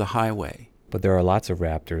or near the highway. But there are lots of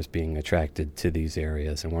raptors being attracted to these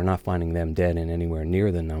areas, and we're not finding them dead in anywhere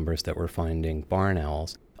near the numbers that we're finding barn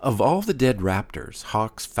owls. Of all the dead raptors,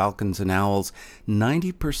 hawks, falcons, and owls,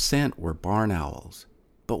 90% were barn owls.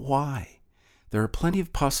 But why? There are plenty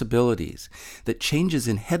of possibilities that changes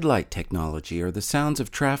in headlight technology or the sounds of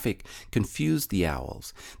traffic confuse the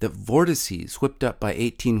owls, that vortices whipped up by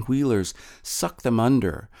 18-wheelers suck them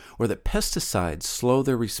under, or that pesticides slow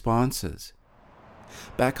their responses.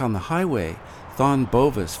 Back on the highway, Thon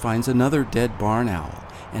Bovis finds another dead barn owl,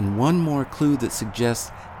 and one more clue that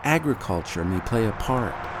suggests agriculture may play a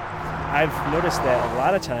part. I've noticed that a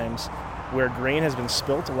lot of times where grain has been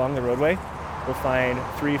spilt along the roadway, we'll find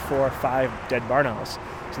 3, 4, 5 dead barn owls.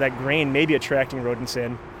 So that grain may be attracting rodents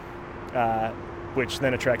in, which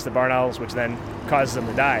then attracts the barn owls, which then causes them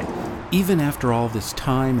to die. Even after all this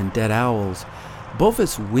time and dead owls,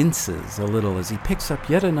 Bovis winces a little as he picks up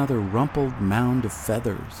yet another rumpled mound of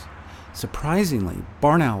feathers. Surprisingly,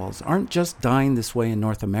 barn owls aren't just dying this way in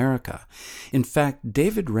North America. In fact,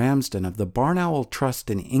 David Ramsden of the Barn Owl Trust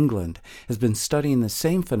in England has been studying the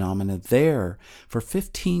same phenomena there for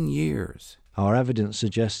 15 years. Our evidence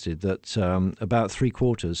suggested that about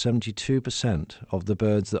 3/4, 72% of the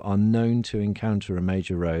birds that are known to encounter a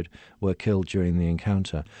major road were killed during the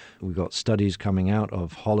encounter. We've got studies coming out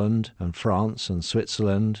of Holland and France and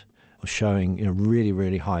Switzerland showing really,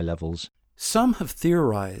 really high levels. Some have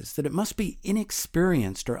theorized that it must be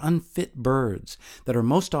inexperienced or unfit birds that are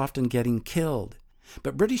most often getting killed.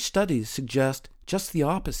 But British studies suggest just the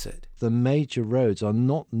opposite. The major roads are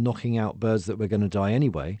not knocking out birds that were going to die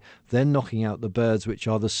anyway. They're knocking out the birds which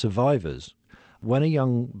are the survivors. When a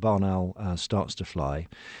young barn owl starts to fly,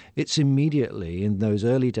 it's immediately, in those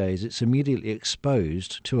early days, it's immediately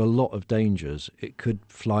exposed to a lot of dangers. It could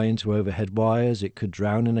fly into overhead wires, it could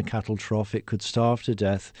drown in a cattle trough, it could starve to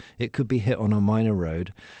death, it could be hit on a minor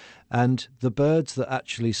road. And the birds that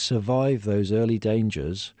actually survive those early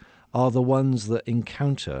dangers are the ones that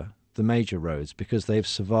encounter the major roads because they've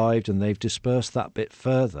survived and they've dispersed that bit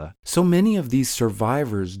further. So many of these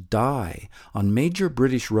survivors die on major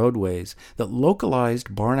British roadways that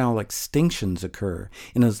localized barn owl extinctions occur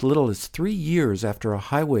in as little as 3 years after a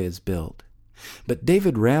highway is built. But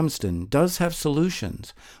David Ramsden does have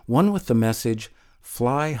solutions, one with the message,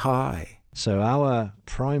 fly high. So our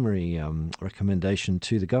primary recommendation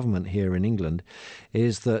to the government here in England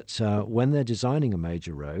is that when they're designing a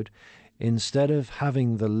major road, instead of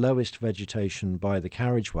having the lowest vegetation by the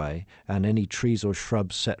carriageway and any trees or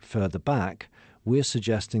shrubs set further back, we're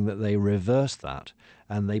suggesting that they reverse that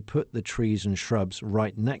and they put the trees and shrubs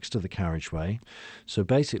right next to the carriageway. So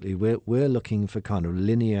basically we're looking for kind of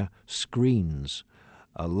linear screens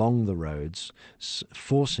along the roads,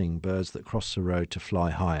 forcing birds that cross the road to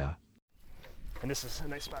fly higher. And this is a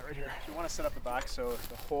nice spot right here. You want to set up the back so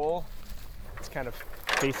the hole is kind of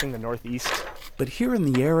facing the northeast. But here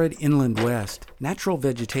in the arid inland west, natural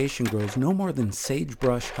vegetation grows no more than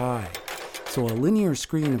sagebrush high, so a linear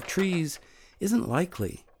screen of trees isn't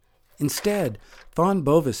likely. Instead, Thon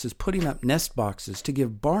Bovis is putting up nest boxes to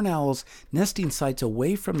give barn owls nesting sites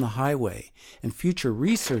away from the highway and future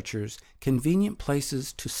researchers convenient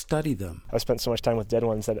places to study them. I've spent so much time with dead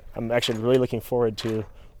ones that I'm actually really looking forward to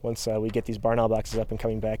once we get these barn owl boxes up and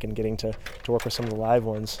coming back and getting to work with some of the live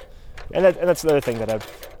ones. And that's the other thing that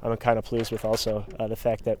I'm kind of pleased with also, the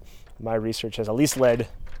fact that my research has at least led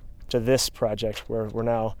to this project where we're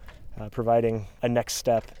now providing a next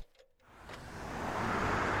step.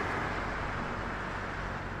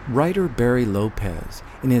 Writer Barry Lopez,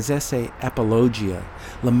 in his essay Apologia,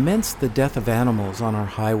 laments the death of animals on our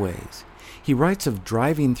highways. He writes of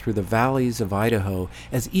driving through the valleys of Idaho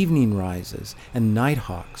as evening rises and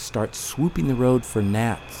nighthawks start swooping the road for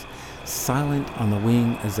gnats, silent on the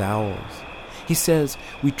wing as owls. He says,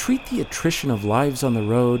 we treat the attrition of lives on the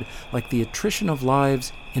road like the attrition of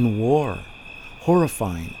lives in war,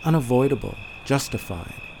 horrifying, unavoidable,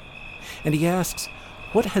 justified. And he asks,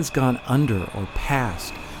 what has gone under or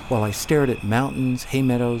past while I stared at mountains, hay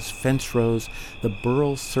meadows, fence rows, the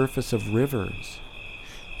burl surface of rivers?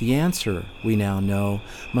 The answer, we now know,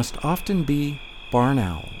 must often be barn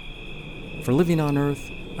owl. For Living on Earth,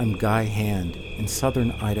 I'm Guy Hand in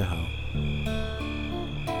southern Idaho.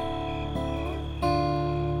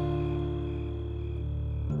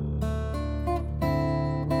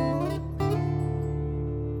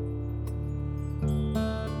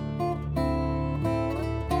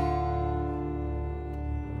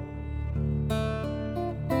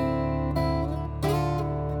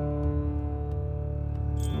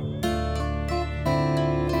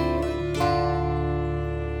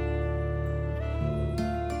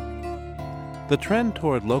 The trend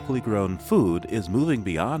toward locally grown food is moving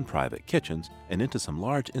beyond private kitchens and into some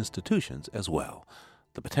large institutions as well.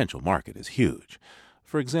 The potential market is huge.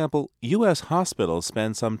 For example, U.S. hospitals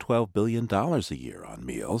spend some $12 billion a year on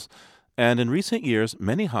meals, and in recent years,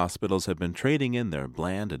 many hospitals have been trading in their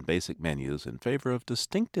bland and basic menus in favor of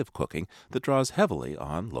distinctive cooking that draws heavily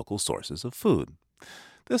on local sources of food.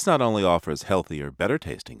 This not only offers healthier,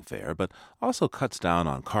 better-tasting fare, but also cuts down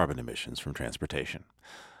on carbon emissions from transportation.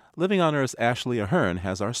 Living on Earth's Ashley Ahern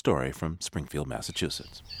has our story from Springfield,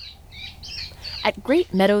 Massachusetts. At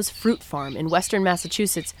Great Meadows Fruit Farm in western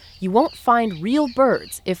Massachusetts, you won't find real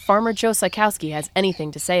birds if farmer Joe Sikowski has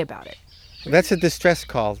anything to say about it. That's a distress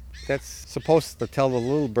call. That's supposed to tell the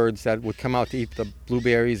little birds that would come out to eat the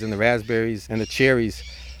blueberries and the raspberries and the cherries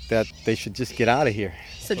that they should just get out of here.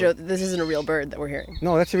 So, Joe, this isn't a real bird that we're hearing?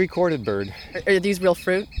 No, that's a recorded bird. Are these real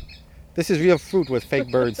fruit? This is real fruit with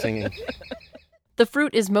fake birds singing. The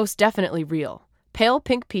fruit is most definitely real. Pale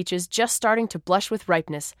pink peaches just starting to blush with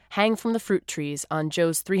ripeness hang from the fruit trees on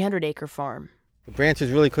Joe's 300-acre farm. The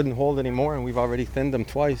branches really couldn't hold anymore, and we've already thinned them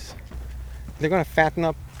twice. They're going to fatten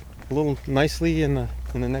up a little nicely in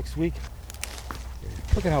the next week.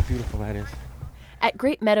 Look at how beautiful that is. At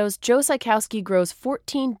Great Meadows, Joe Sikowski grows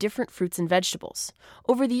 14 different fruits and vegetables.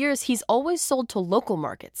 Over the years, he's always sold to local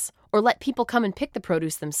markets or let people come and pick the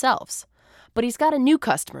produce themselves. But he's got a new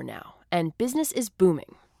customer now, and business is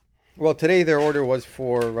booming. Well, today their order was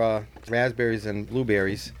for raspberries and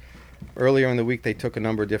blueberries. Earlier in the week, they took a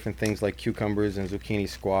number of different things like cucumbers and zucchini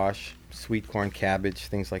squash, sweet corn cabbage,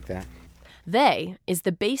 things like that. They is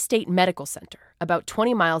the Bay State Medical Center, about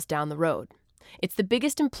 20 miles down the road. It's the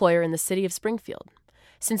biggest employer in the city of Springfield.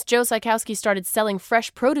 Since Joe Sykowski started selling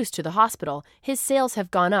fresh produce to the hospital, his sales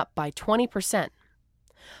have gone up by 20%.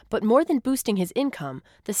 But more than boosting his income,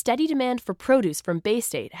 the steady demand for produce from Bay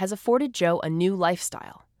State has afforded Joe a new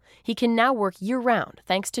lifestyle. He can now work year-round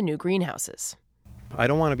thanks to new greenhouses. I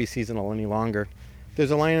don't want to be seasonal any longer.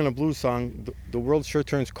 There's a line in a blues song, the world sure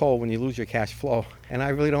turns cold when you lose your cash flow. And I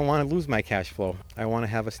really don't want to lose my cash flow. I want to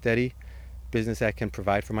have a steady business that can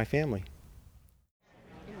provide for my family.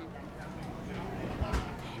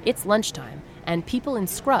 It's lunchtime, and people in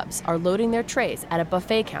scrubs are loading their trays at a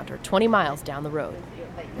buffet counter 20 miles down the road.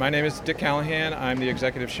 My name is Dick Callahan. I'm the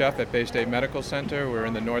executive chef at Bay State Medical Center. We're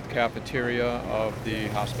in the north cafeteria of the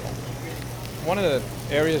hospital. One of the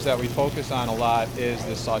areas that we focus on a lot is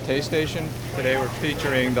the saute station. Today we're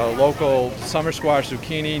featuring the local summer squash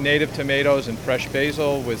zucchini, native tomatoes, and fresh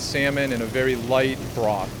basil with salmon in a very light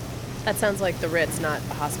broth. That sounds like the Ritz, not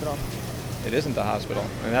a hospital. It isn't the hospital,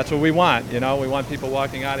 and that's what we want. We want people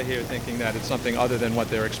walking out of here thinking that it's something other than what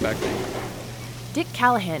they're expecting. Dick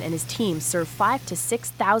Callahan and his team serve 5,000 to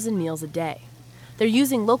 6,000 meals a day. They're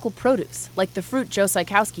using local produce, like the fruit Joe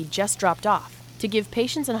Sykowski just dropped off, to give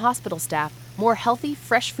patients and hospital staff more healthy,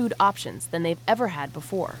 fresh food options than they've ever had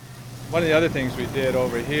before. One of the other things we did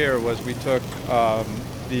over here was we took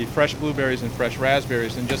the fresh blueberries and fresh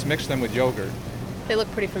raspberries and just mixed them with yogurt. They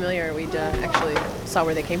look pretty familiar. We actually saw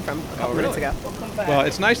where they came from a couple minutes ago. Well,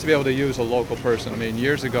 it's nice to be able to use a local person. I mean,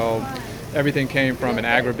 years ago, everything came from an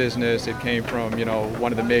agribusiness. It came from,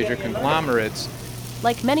 one of the major conglomerates.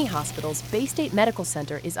 Like many hospitals, Bay State Medical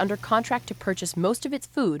Center is under contract to purchase most of its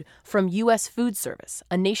food from U.S. Food Service,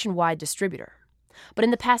 a nationwide distributor. But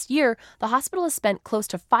in the past year, the hospital has spent close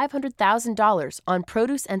to $500,000 on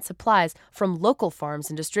produce and supplies from local farms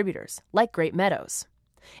and distributors, like Great Meadows.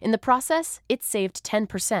 In the process, it's saved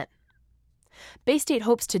 10%. Bay State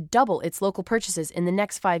hopes to double its local purchases in the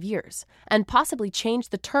next 5 years and possibly change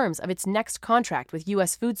the terms of its next contract with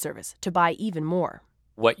U.S. Food Service to buy even more.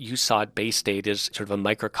 What you saw at Bay State is sort of a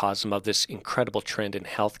microcosm of this incredible trend in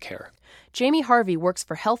healthcare. Jamie Harvey works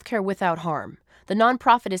for Healthcare Without Harm. The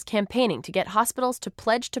nonprofit is campaigning to get hospitals to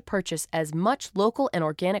pledge to purchase as much local and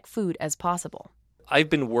organic food as possible. I've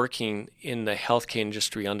been working in the healthcare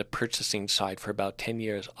industry on the purchasing side for about 10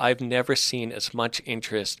 years. I've never seen as much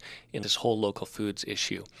interest in this whole local foods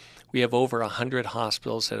issue. We have over 100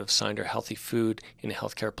 hospitals that have signed our Healthy Food in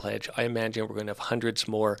Healthcare Pledge. I imagine we're going to have hundreds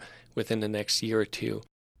more within the next year or two.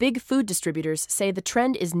 Big food distributors say the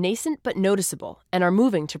trend is nascent but noticeable and are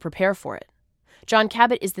moving to prepare for it. John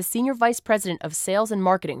Cabot is the Senior Vice President of Sales and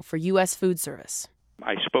Marketing for U.S. Food Service.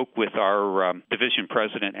 I spoke with our division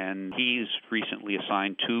president, and he's recently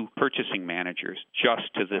assigned 2 purchasing managers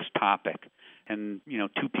just to this topic. And, 2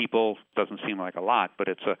 people doesn't seem like a lot, but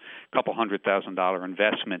it's a couple $100,000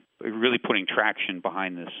 investment, really putting traction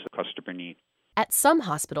behind this customer need. At some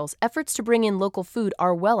hospitals, efforts to bring in local food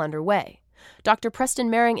are well underway. Dr. Preston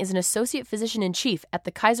Mehring is an associate physician-in-chief at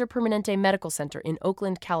the Kaiser Permanente Medical Center in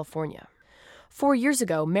Oakland, California. 4 years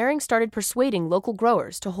ago, Mehring started persuading local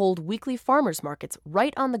growers to hold weekly farmers markets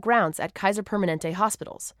right on the grounds at Kaiser Permanente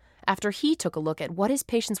hospitals, after he took a look at what his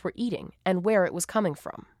patients were eating and where it was coming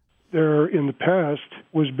from. There, in the past,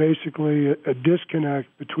 was basically a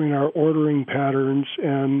disconnect between our ordering patterns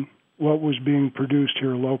and what was being produced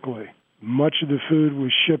here locally. Much of the food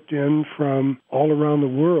was shipped in from all around the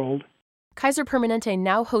world. Kaiser Permanente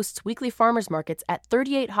now hosts weekly farmers markets at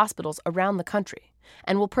 38 hospitals around the country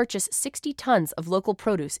and will purchase 60 tons of local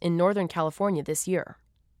produce in Northern California this year.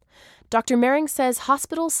 Dr. Mehring says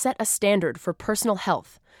hospitals set a standard for personal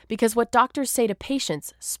health because what doctors say to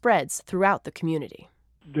patients spreads throughout the community.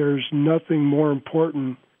 There's nothing more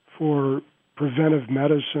important for preventive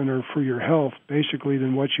medicine or for your health, basically,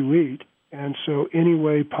 than what you eat. And so any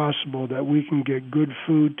way possible that we can get good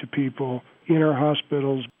food to people in our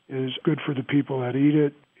hospitals is good for the people that eat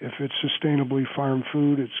it. If it's sustainably farmed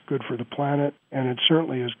food, it's good for the planet, and it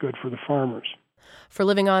certainly is good for the farmers. For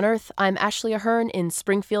Living on Earth, I'm Ashley Ahern in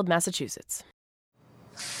Springfield, Massachusetts.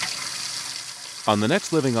 On the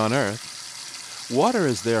next Living on Earth, water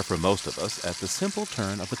is there for most of us at the simple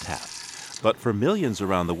turn of a tap. But for millions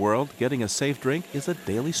around the world, getting a safe drink is a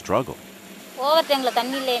daily struggle.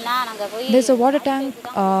 There's a water tank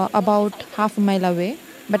about half a mile away,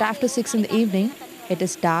 but after 6 in the evening, it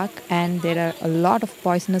is dark and there are a lot of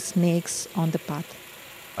poisonous snakes on the path.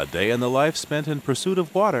 A day in the life spent in pursuit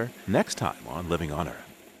of water, next time on Living on Earth.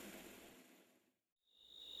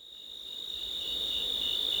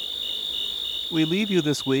 We leave you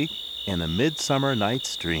this week in A Midsummer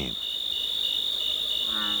Night's Dream.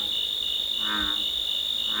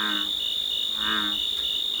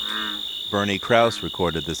 Bernie Krause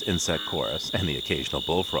recorded this insect chorus and the occasional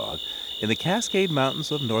bullfrog in the Cascade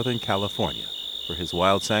Mountains of Northern California for his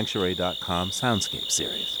WildSanctuary.com Soundscape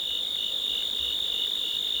series.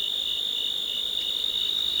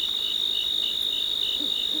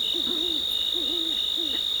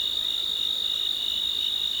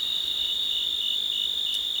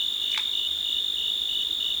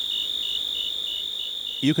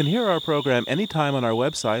 You can hear our program anytime on our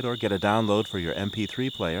website or get a download for your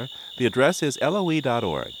MP3 player. The address is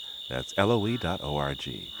LOE.org. That's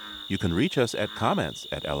LOE.org. You can reach us at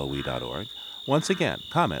comments@LOE.org. Once again,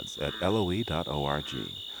 comments@LOE.org.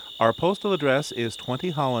 Our postal address is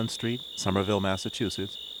 20 Holland Street, Somerville,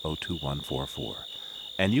 Massachusetts, 02144.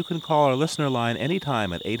 And you can call our listener line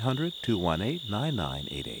anytime at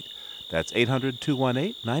 800-218-9988. That's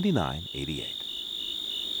 800-218-9988.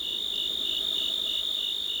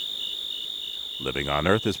 Living on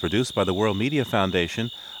Earth is produced by the World Media Foundation.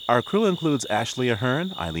 Our crew includes Ashley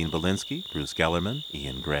Ahern, Eileen Belinsky, Bruce Gellerman,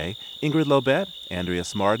 Ian Gray, Ingrid Lobet, Andrea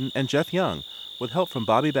Smarden, and Jeff Young, with help from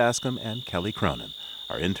Bobby Bascom and Kelly Cronin.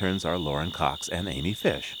 Our interns are Lauren Cox and Amy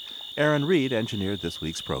Fish. Aaron Reed engineered this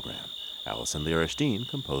week's program. Allison Lirish-Dean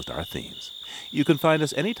composed our themes. You can find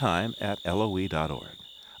us anytime at LOE.org.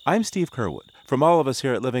 I'm Steve Curwood. From all of us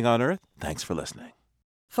here at Living on Earth, thanks for listening.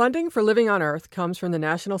 Funding for Living on Earth comes from the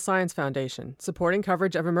National Science Foundation, supporting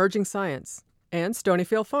coverage of emerging science, and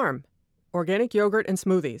Stonyfield Farm, organic yogurt and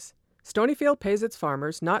smoothies. Stonyfield pays its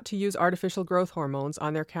farmers not to use artificial growth hormones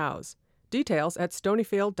on their cows. Details at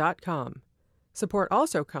stonyfield.com. Support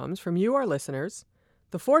also comes from you, our listeners,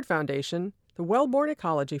 the Ford Foundation, the Wellborn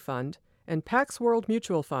Ecology Fund, and Pax World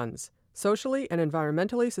Mutual Funds, socially and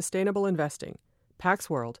environmentally sustainable investing. Pax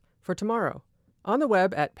World, for tomorrow. On the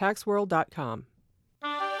web at paxworld.com.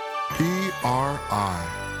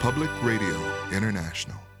 PRI, Public Radio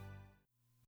International.